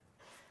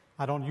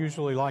I don't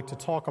usually like to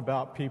talk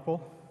about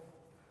people,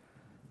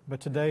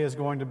 but today is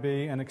going to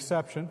be an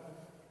exception.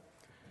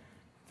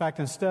 In fact,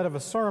 instead of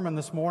a sermon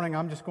this morning,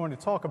 I'm just going to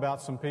talk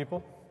about some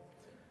people,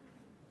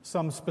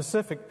 some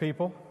specific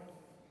people.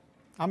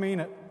 I mean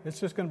it. It's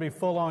just going to be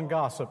full-on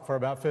gossip for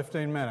about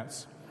 15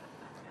 minutes.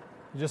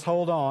 Just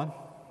hold on.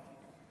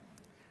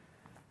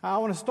 I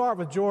want to start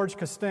with George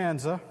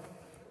Costanza.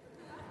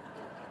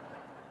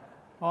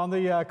 On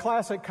the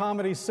classic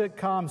comedy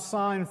sitcom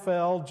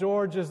Seinfeld,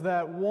 George is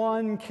that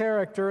one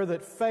character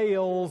that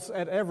fails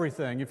at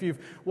everything. If you've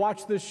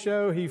watched this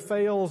show, he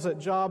fails at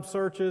job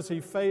searches,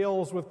 he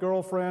fails with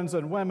girlfriends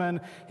and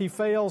women, he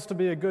fails to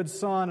be a good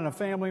son and a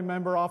family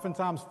member,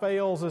 oftentimes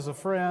fails as a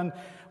friend.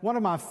 One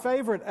of my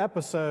favorite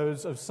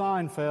episodes of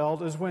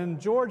Seinfeld is when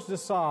George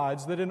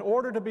decides that in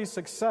order to be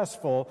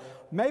successful,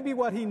 maybe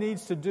what he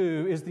needs to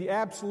do is the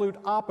absolute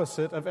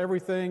opposite of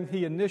everything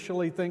he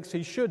initially thinks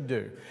he should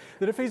do.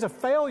 That if he's a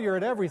failure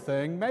at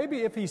everything,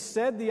 maybe if he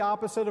said the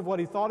opposite of what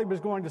he thought he was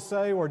going to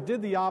say or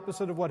did the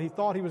opposite of what he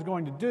thought he was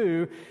going to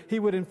do, he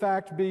would in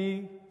fact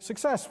be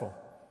successful.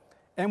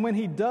 And when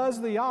he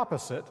does the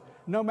opposite,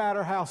 no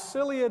matter how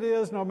silly it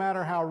is, no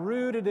matter how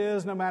rude it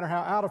is, no matter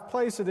how out of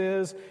place it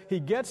is, he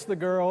gets the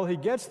girl, he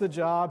gets the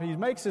job, he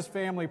makes his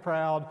family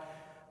proud,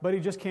 but he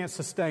just can't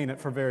sustain it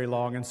for very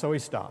long, and so he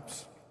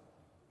stops.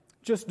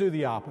 Just do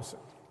the opposite.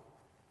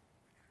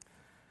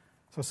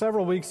 So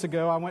several weeks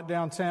ago, I went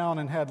downtown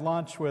and had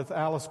lunch with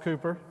Alice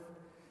Cooper.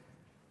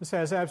 This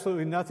has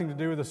absolutely nothing to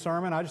do with the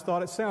sermon. I just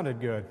thought it sounded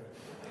good.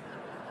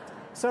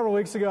 Several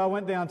weeks ago, I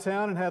went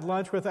downtown and had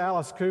lunch with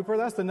Alice Cooper.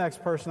 That's the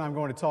next person I'm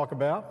going to talk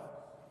about.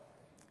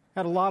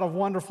 Had a lot of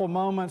wonderful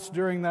moments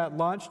during that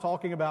lunch,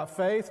 talking about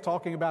faith,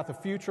 talking about the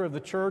future of the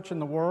church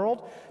and the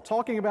world,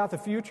 talking about the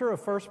future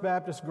of First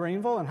Baptist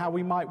Greenville and how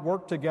we might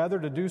work together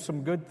to do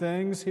some good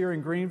things here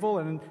in Greenville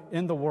and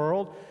in the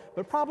world.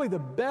 But probably the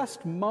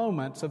best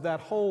moments of that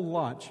whole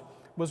lunch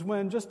was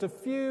when just a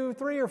few,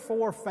 3 or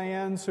 4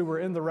 fans who were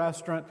in the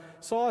restaurant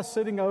saw us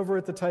sitting over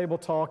at the table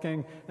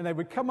talking, and they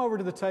would come over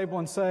to the table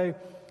and say,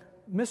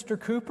 "Mr.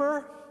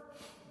 Cooper,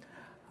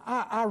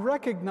 I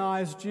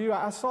recognized you.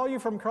 I saw you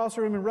from across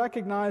the room and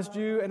recognized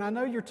you, and I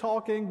know you're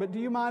talking, but do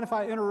you mind if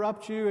I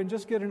interrupt you and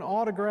just get an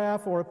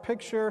autograph or a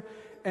picture?"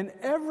 And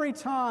every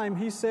time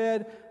he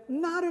said,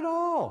 "Not at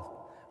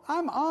all.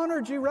 I'm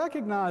honored you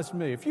recognized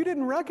me. If you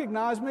didn't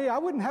recognize me, I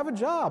wouldn't have a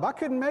job. I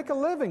couldn't make a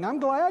living. I'm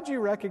glad you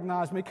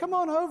recognized me. Come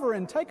on over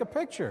and take a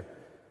picture."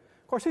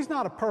 Of course, he's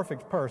not a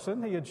perfect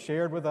person. He had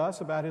shared with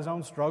us about his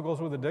own struggles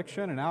with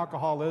addiction and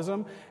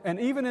alcoholism. And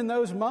even in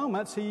those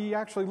moments, he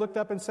actually looked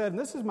up and said, "And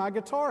this is my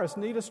guitarist,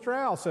 Nita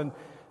Strauss. And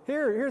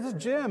here's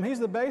Jim. He's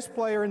the bass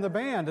player in the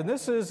band. And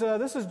this is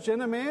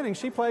Jenna Manning.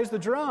 She plays the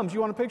drums.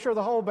 You want a picture of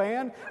the whole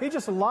band?" He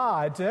just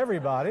lied to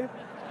everybody.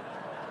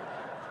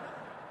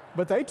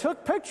 But they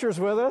took pictures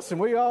with us,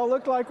 and we all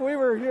looked like we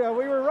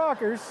were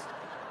rockers.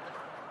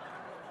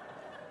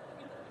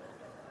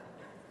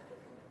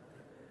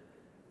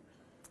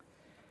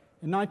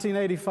 In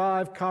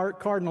 1985,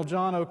 Cardinal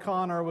John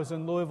O'Connor was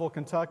in Louisville,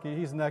 Kentucky.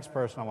 He's the next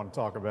person I want to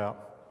talk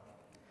about.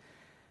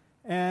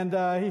 And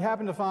he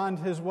happened to find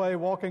his way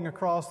walking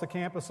across the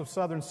campus of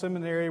Southern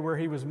Seminary where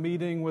he was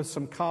meeting with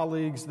some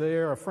colleagues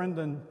there. A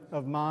friend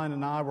of mine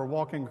and I were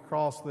walking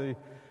across the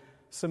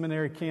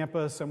seminary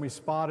campus, and we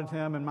spotted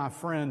him, and my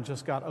friend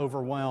just got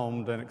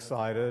overwhelmed and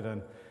excited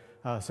and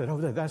said, "Oh,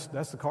 that's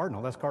the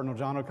Cardinal. That's Cardinal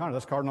John O'Connor.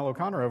 That's Cardinal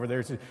O'Connor over there."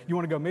 He said, "You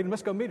want to go meet him?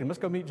 Let's go meet him. Let's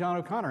go meet John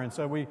O'Connor." And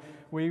so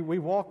we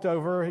walked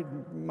over.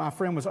 My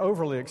friend was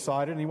overly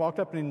excited, and he walked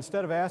up, and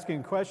instead of asking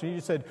a question, he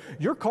just said,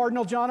 "You're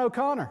Cardinal John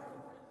O'Connor."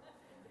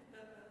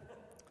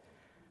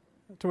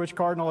 To which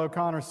Cardinal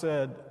O'Connor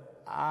said,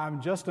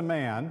 "I'm just a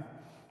man.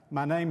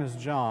 My name is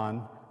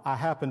John. I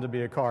happen to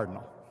be a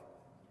cardinal."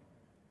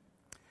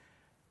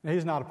 Now,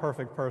 he's not a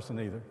perfect person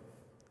either.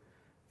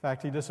 In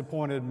fact, he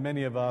disappointed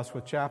many of us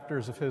with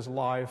chapters of his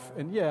life,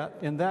 and yet,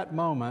 in that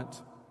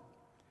moment,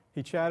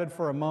 he chatted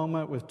for a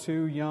moment with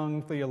 2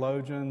 young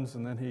theologians,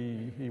 and then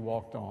he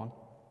walked on.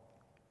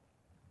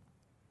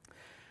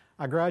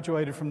 I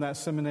graduated from that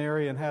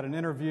seminary and had an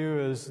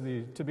interview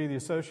to be the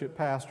associate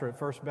pastor at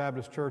First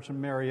Baptist Church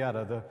in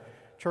Marietta. The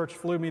church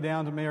flew me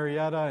down to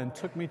Marietta and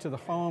took me to the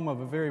home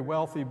of a very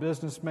wealthy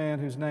businessman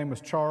whose name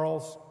was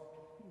Charles.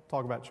 We'll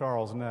talk about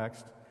Charles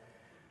next.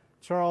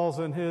 Charles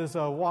and his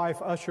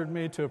wife ushered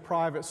me to a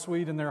private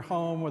suite in their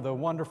home with a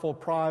wonderful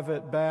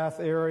private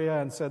bath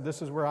area and said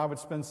this is where I would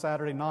spend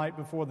Saturday night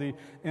before the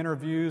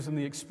interviews and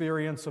the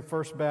experience of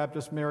First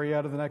Baptist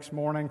Marietta the next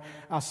morning.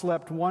 I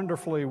slept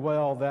wonderfully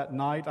well that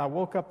night. I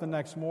woke up the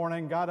next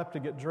morning, got up to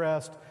get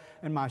dressed,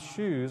 and my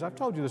shoes, I've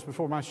told you this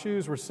before, my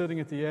shoes were sitting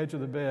at the edge of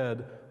the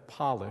bed,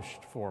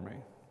 polished for me.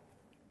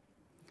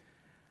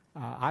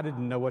 I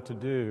didn't know what to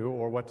do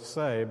or what to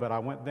say, but I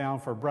went down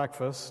for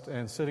breakfast,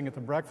 and sitting at the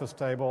breakfast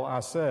table, I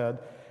said,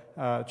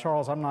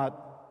 "Charles, I'm not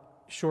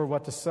sure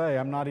what to say.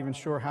 I'm not even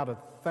sure how to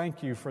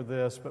thank you for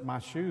this, but my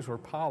shoes were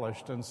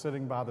polished and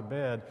sitting by the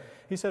bed."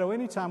 He said, "Oh,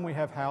 anytime we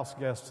have house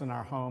guests in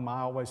our home,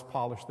 I always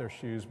polish their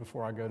shoes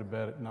before I go to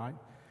bed at night."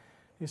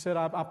 He said,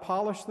 I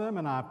polish them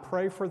and I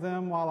pray for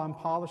them while I'm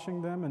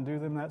polishing them and do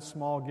them that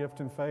small gift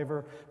and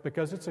favor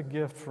because it's a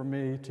gift for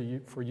me,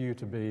 for you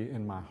to be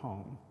in my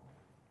home.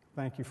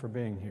 Thank you for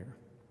being here.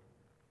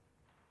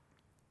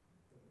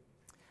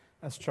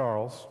 That's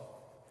Charles.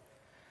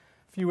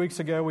 A few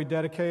weeks ago, we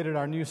dedicated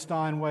our new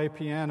Steinway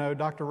piano.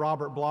 Dr.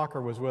 Robert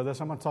Blocker was with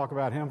us. I'm going to talk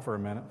about him for a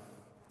minute.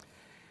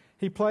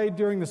 He played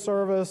during the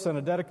service and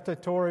a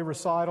dedicatory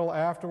recital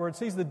afterwards.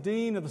 He's the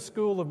dean of the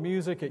School of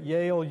Music at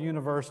Yale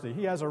University.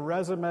 He has a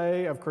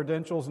resume of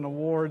credentials and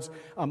awards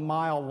a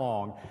mile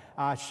long.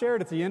 I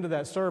shared at the end of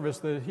that service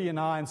that he and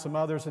I and some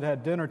others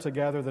had dinner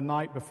together the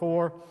night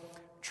before.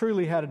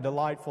 Truly had a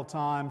delightful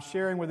time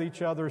sharing with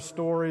each other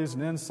stories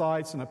and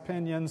insights and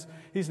opinions.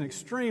 He's an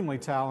extremely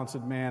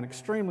talented man,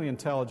 extremely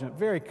intelligent,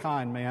 very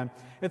kind man.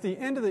 At the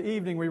end of the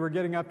evening, we were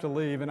getting up to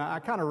leave, and I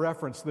kind of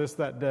referenced this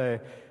that day.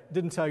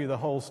 Didn't tell you the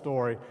whole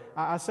story.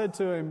 I said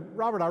to him,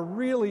 Robert, I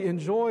really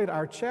enjoyed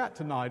our chat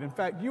tonight. In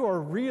fact, you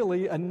are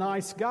really a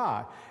nice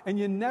guy. And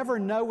you never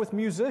know with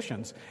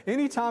musicians.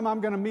 Anytime I'm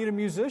going to meet a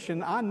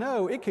musician, I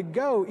know it could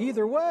go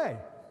either way.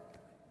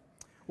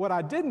 What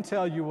I didn't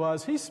tell you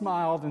was he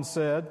smiled and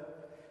said,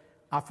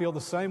 I feel the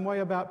same way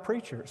about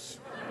preachers.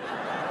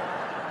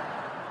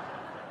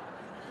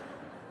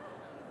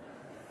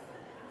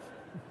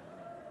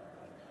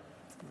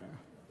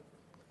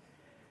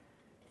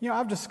 You know,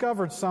 I've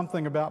discovered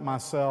something about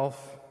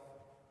myself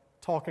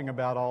talking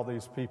about all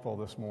these people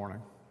this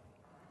morning,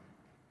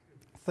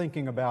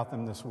 thinking about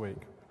them this week.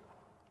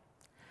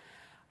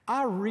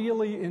 I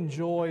really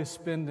enjoy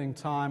spending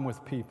time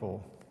with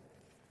people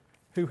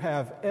who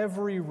have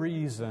every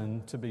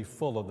reason to be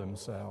full of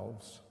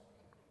themselves,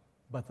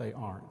 but they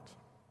aren't.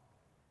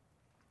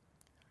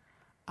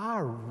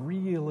 I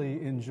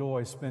really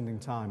enjoy spending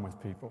time with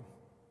people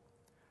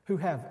who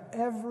have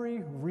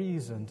every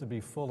reason to be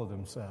full of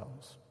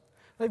themselves.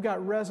 They've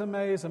got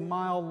resumes a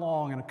mile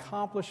long and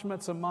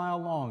accomplishments a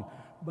mile long,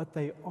 but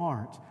they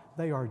aren't.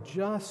 They are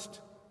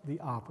just the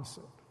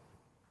opposite.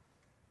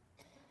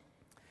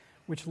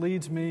 Which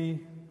leads me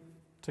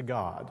to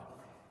God.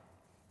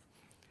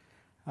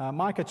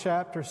 Micah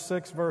chapter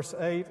 6, verse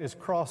 8 is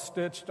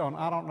cross-stitched on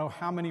I don't know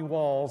how many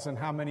walls and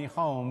how many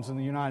homes in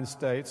the United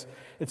States.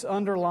 It's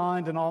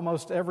underlined in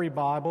almost every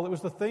Bible. It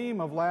was the theme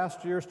of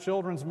last year's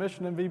Children's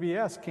Mission and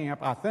VBS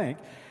camp, I think.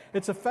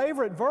 It's a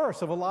favorite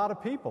verse of a lot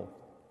of people.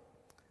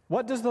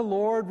 What does the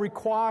Lord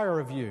require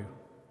of you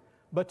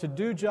but to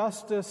do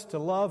justice, to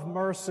love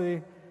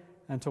mercy,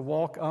 and to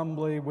walk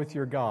humbly with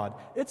your God?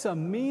 It's a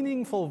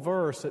meaningful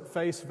verse at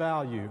face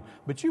value,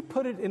 but you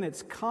put it in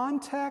its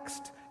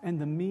context and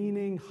the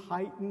meaning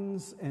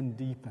heightens and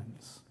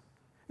deepens.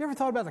 You ever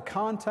thought about the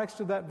context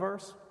of that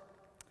verse?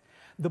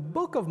 The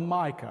book of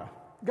Micah,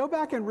 go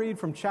back and read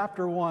from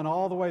chapter 1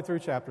 all the way through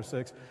chapter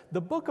 6.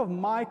 The book of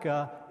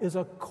Micah is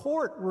a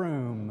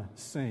courtroom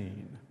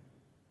scene.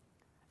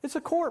 It's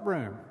a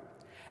courtroom.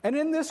 And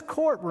in this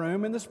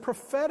courtroom, in this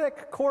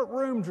prophetic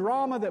courtroom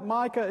drama that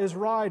Micah is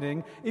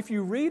writing, if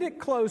you read it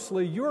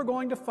closely, you're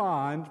going to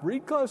find,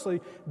 read closely,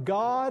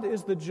 God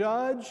is the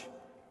judge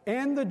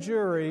and the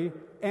jury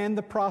and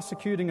the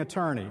prosecuting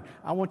attorney.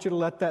 I want you to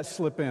let that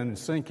slip in and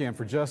sink in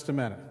for just a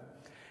minute.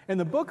 In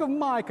the book of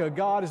Micah,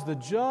 God is the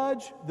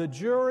judge, the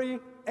jury,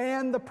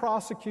 and the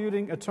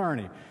prosecuting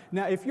attorney.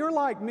 Now, if you're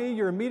like me,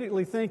 you're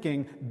immediately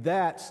thinking,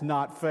 that's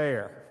not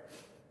fair.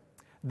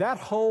 That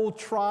whole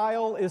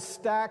trial is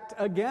stacked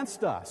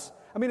against us.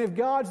 I mean, if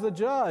God's the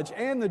judge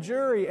and the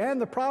jury and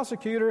the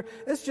prosecutor,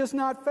 it's just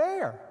not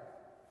fair.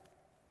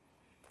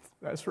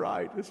 That's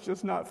right, it's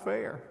just not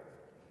fair.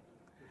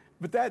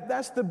 But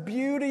that's the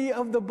beauty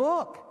of the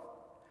book.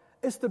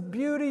 It's the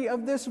beauty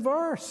of this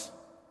verse.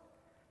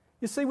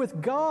 You see,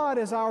 with God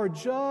as our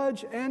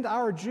judge and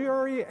our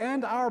jury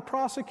and our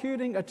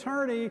prosecuting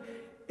attorney,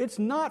 it's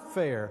not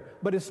fair,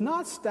 but it's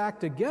not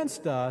stacked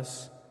against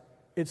us,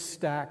 it's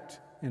stacked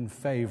in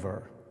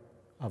favor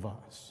of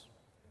us.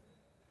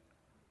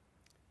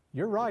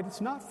 You're right,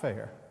 it's not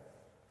fair.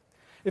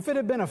 If it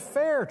had been a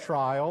fair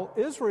trial,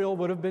 Israel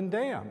would have been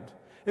damned.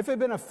 If it had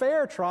been a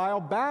fair trial,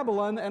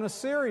 Babylon and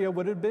Assyria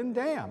would have been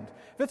damned.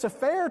 If it's a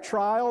fair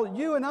trial,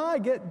 you and I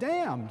get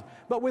damned.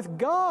 But with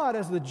God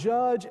as the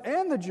judge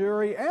and the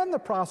jury and the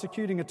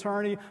prosecuting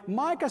attorney,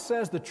 Micah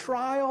says the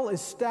trial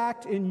is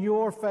stacked in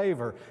your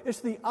favor.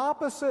 It's the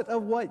opposite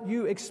of what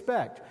you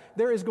expect.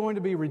 There is going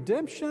to be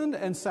redemption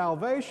and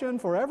salvation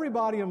for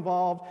everybody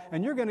involved,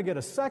 and you're going to get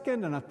a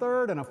second and a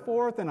third and a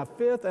fourth and a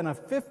fifth and a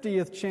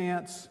 50th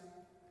chance.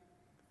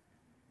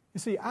 You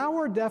see,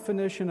 our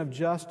definition of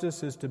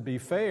justice is to be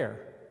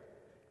fair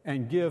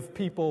and give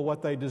people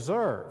what they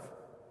deserve.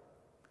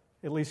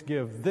 At least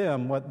give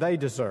them what they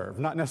deserve.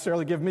 Not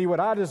necessarily give me what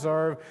I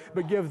deserve,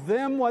 but give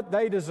them what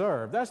they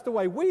deserve. That's the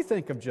way we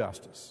think of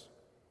justice.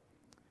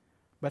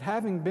 But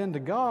having been to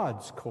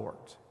God's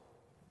court,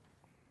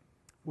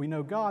 we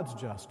know God's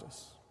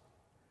justice.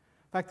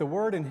 In fact, the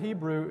word in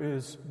Hebrew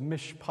is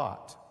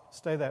mishpat.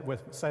 Say that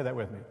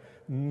with me.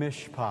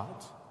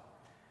 Mishpat.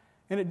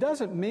 And it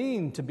doesn't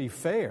mean to be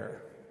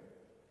fair.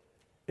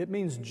 It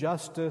means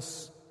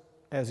justice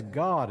as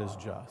God is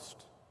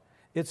just.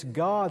 It's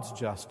God's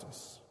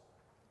justice.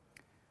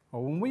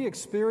 Well, when we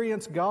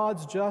experience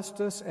God's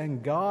justice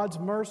and God's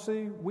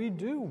mercy, we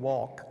do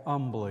walk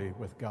humbly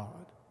with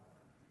God.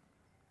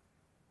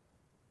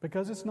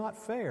 Because it's not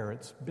fair.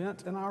 It's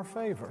bent in our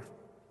favor.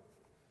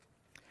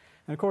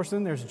 And of course,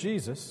 then there's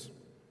Jesus,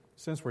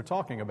 since we're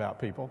talking about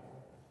people,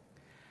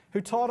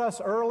 who taught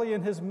us early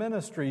in his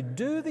ministry,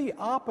 do the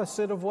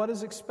opposite of what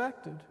is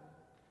expected.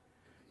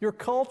 Your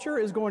culture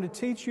is going to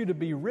teach you to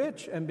be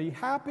rich and be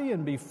happy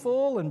and be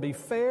full and be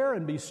fair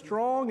and be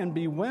strong and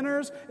be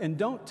winners and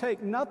don't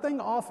take nothing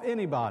off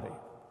anybody.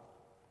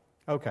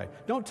 Okay,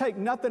 don't take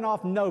nothing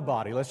off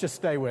nobody. Let's just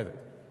stay with it.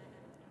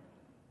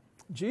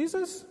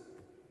 Jesus,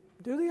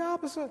 do the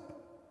opposite.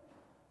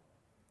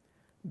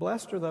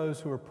 Blessed are those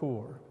who are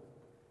poor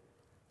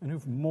and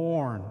who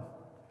mourn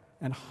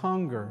and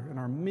hunger and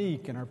are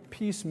meek and are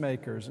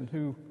peacemakers and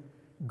who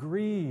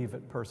grieve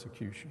at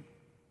persecution.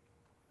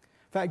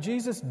 In fact,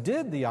 Jesus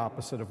did the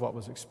opposite of what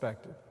was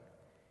expected.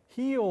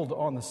 Healed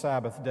on the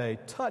Sabbath day,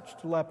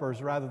 touched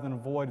lepers rather than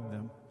avoided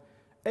them,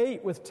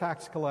 ate with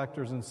tax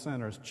collectors and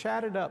sinners,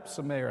 chatted up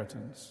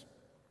Samaritans.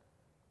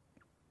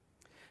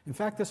 In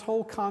fact, this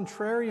whole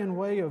contrarian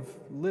way of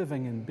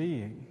living and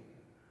being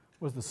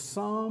was the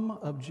sum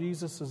of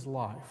Jesus'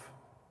 life.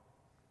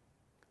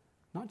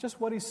 Not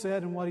just what he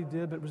said and what he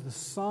did, but it was the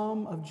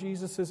sum of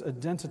Jesus'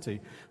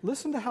 identity.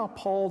 Listen to how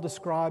Paul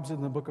describes it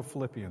in the book of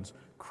Philippians.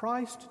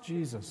 Christ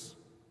Jesus,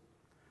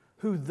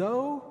 who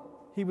though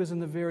he was in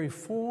the very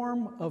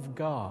form of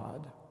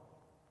God,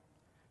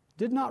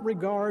 did not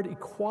regard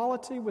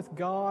equality with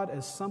God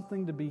as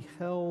something to be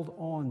held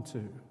on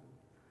to,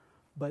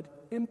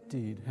 but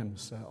emptied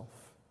himself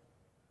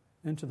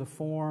into the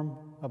form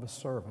of a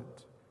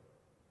servant.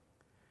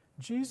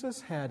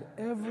 Jesus had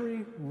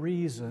every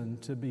reason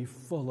to be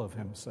full of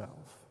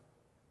himself,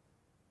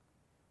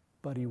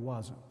 but he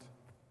wasn't.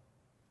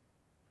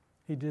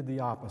 He did the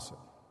opposite.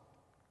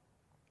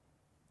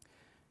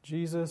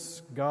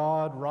 Jesus,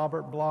 God,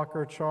 Robert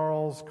Blocker,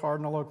 Charles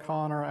Cardinal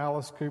O'Connor,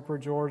 Alice Cooper,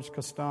 George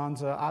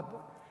Costanza.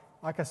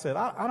 Like I said,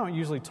 I don't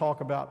usually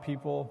talk about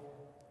people,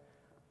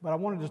 but I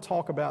wanted to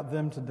talk about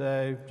them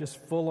today, just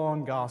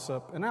full-on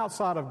gossip. And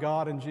outside of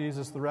God and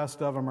Jesus, the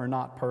rest of them are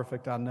not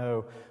perfect, I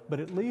know. But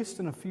at least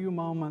in a few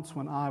moments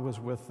when I was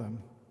with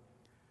them,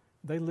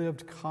 they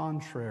lived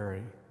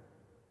contrary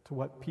to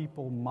what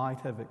people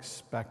might have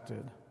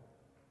expected.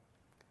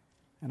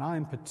 And I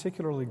am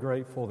particularly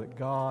grateful that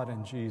God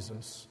and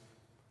Jesus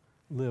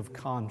live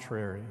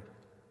contrary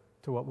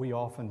to what we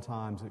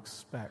oftentimes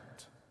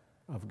expect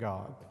of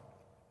God.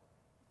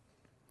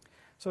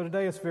 So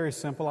today it's very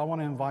simple. I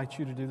want to invite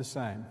you to do the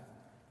same.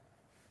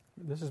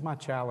 This is my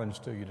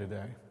challenge to you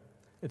today.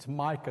 It's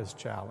Micah's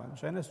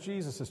challenge, and it's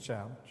Jesus'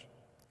 challenge.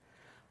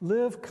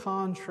 Live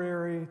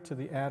contrary to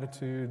the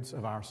attitudes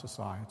of our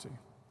society.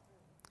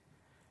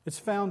 It's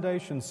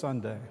Foundation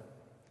Sunday.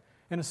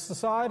 In a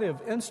society of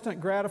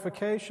instant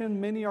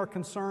gratification, many are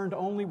concerned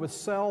only with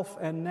self,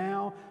 and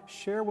now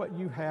share what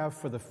you have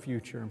for the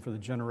future and for the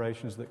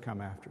generations that come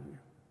after you.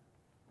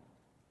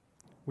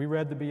 We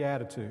read the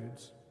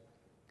Beatitudes.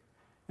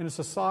 In a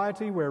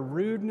society where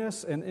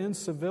rudeness and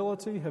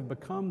incivility have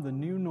become the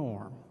new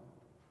norm,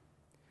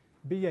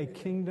 be a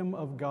kingdom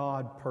of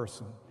God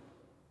person,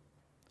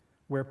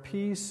 where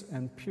peace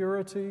and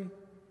purity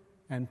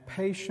and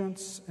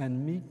patience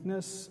and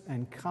meekness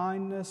and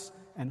kindness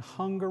and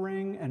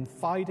hungering and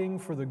fighting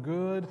for the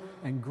good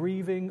and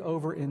grieving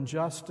over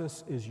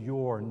injustice is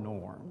your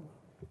norm.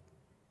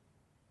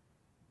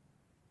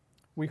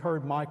 We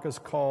heard Micah's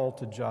call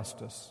to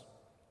justice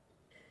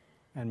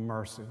and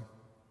mercy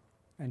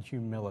and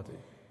humility.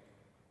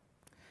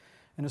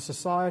 In a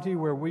society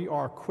where we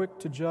are quick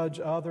to judge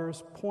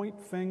others, point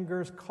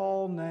fingers,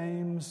 call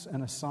names,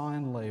 and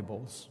assign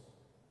labels,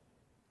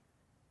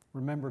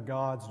 remember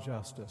God's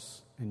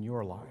justice in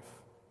your life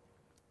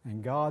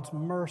and God's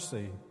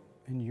mercy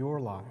in your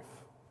life,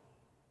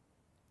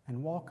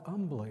 and walk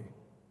humbly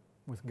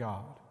with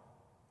God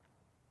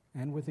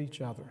and with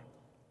each other.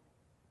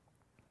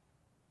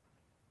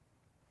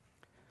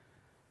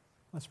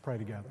 Let's pray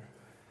together.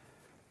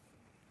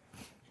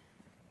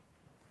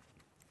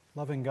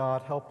 Loving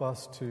God, help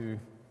us to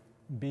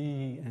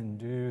be and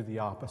do the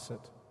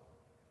opposite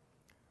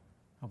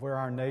of where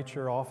our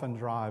nature often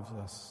drives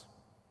us,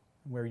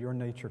 where your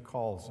nature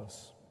calls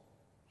us.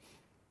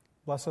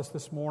 Bless us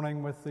this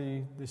morning with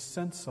the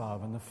sense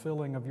of and the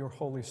filling of your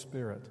Holy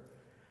Spirit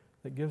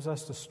that gives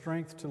us the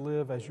strength to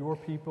live as your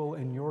people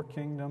in your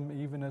kingdom,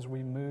 even as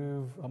we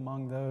move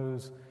among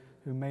those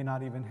who may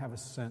not even have a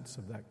sense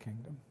of that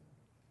kingdom.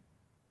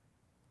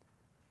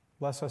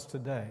 Bless us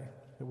today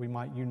that we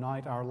might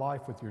unite our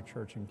life with your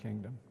church and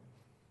kingdom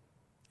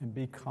and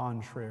be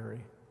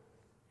contrary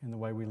in the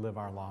way we live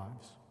our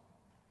lives.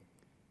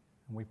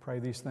 And we pray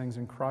these things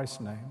in Christ's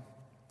name.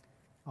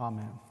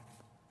 Amen.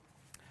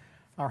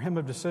 Our hymn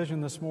of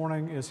decision this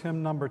morning is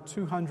hymn number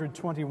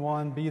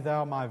 221, Be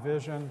Thou My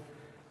Vision.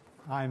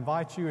 I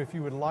invite you, if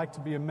you would like to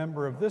be a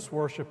member of this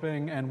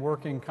worshiping and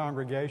working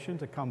congregation,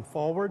 to come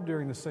forward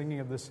during the singing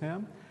of this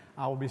hymn.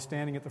 I will be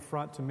standing at the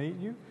front to meet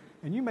you.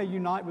 And you may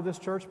unite with this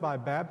church by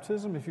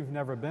baptism if you've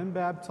never been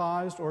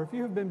baptized, or if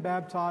you have been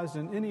baptized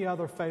in any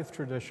other faith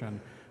tradition.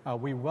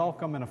 We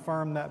welcome and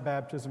affirm that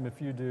baptism if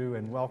you do,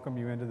 and welcome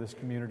you into this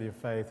community of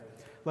faith.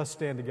 Let's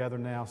stand together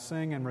now,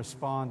 sing and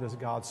respond as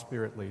God's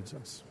Spirit leads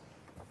us.